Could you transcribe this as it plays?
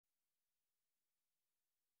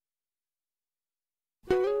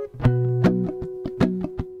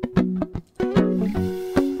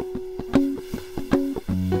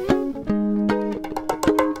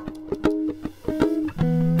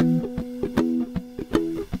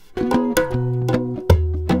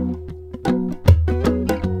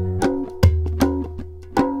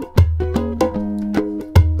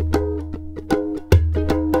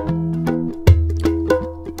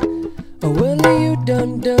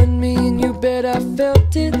Done me and you bet I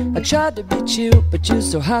felt it. I tried to be chill, but you're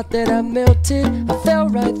so hot that I melted. I fell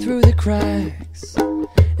right through the cracks,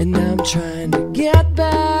 and now I'm trying to get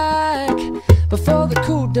back. Before the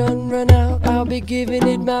cool done run out, I'll be giving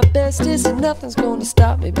it my bestest, and nothing's gonna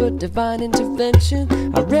stop me but divine intervention.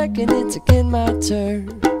 I reckon it's again my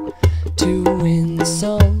turn to win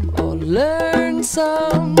some or learn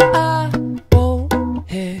some. I won't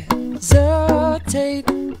hesitate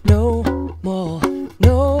no more,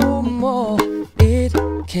 no more. It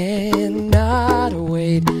cannot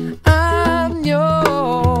wait. I'm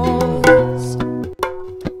yours.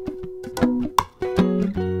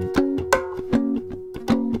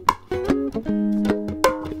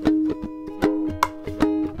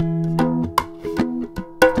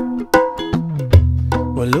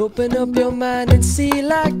 Well, open up your mind and see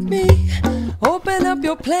like me. Open up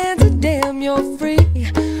your plans and damn, you're free.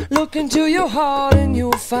 Look into your heart and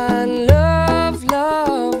you'll find love,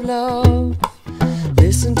 love, love.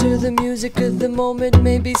 Listen to the music of the moment,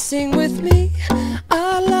 maybe sing with me.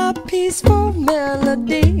 A la peaceful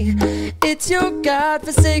melody. It's your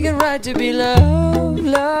God-forsaken right to be loved,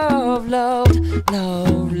 loved, loved,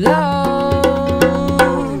 loved, loved.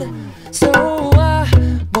 So I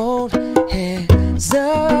won't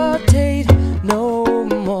hesitate no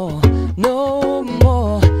more, no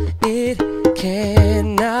more. It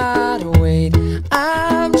cannot wait.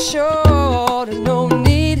 I'm sure there's no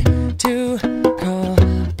need to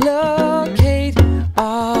complicate.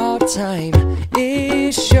 Our time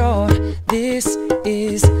is short. This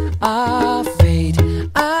is our fate.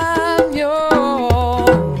 I'm yours.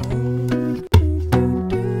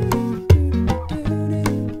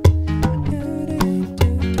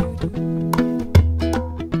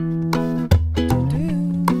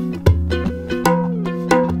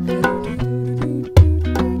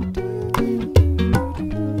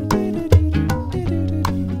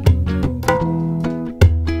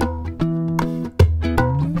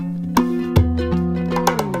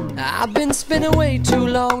 I've been spinning way too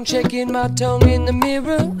long, checking my tongue in the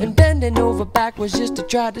mirror and bending over backwards just to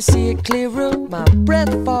try to see it clearer. My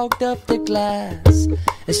breath fogged up the glass,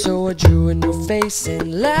 and so I drew a new face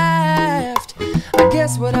and laughed. I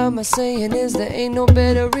guess what I'm saying is there ain't no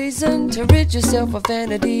better reason to rid yourself of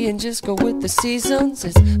vanity and just go with the seasons.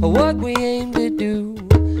 It's what we aim to do.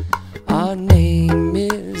 Our name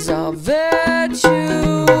is our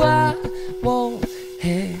virtue. I won't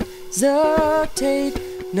hesitate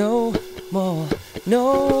no more,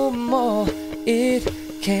 no more. It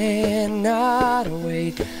cannot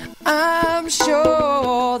wait. I'm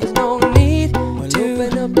sure there's no need to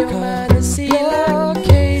open up your mind and see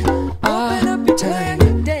locate. Open up your time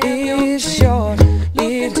is short.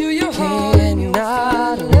 It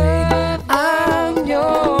cannot wait. I'm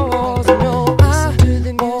yours. No, I to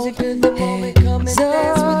the music of the moment. Come and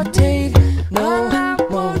dance with me. No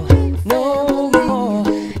more, no more.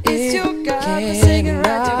 It's your God-forsaken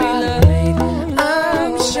right to be loved.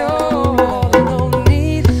 I'm sure there's no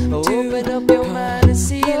need to open up your mind and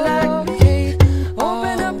see like me.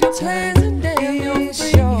 Open up your plans and damn, you're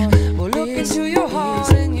free. Well, look into your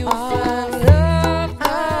heart and you'll find love.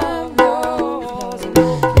 I'm yours.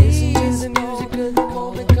 Listen to the music of the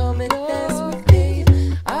moment. Come and dance with me.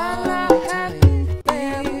 I'm not happy,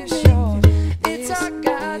 baby, short. It's our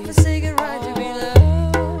God-forsaken right to be loved.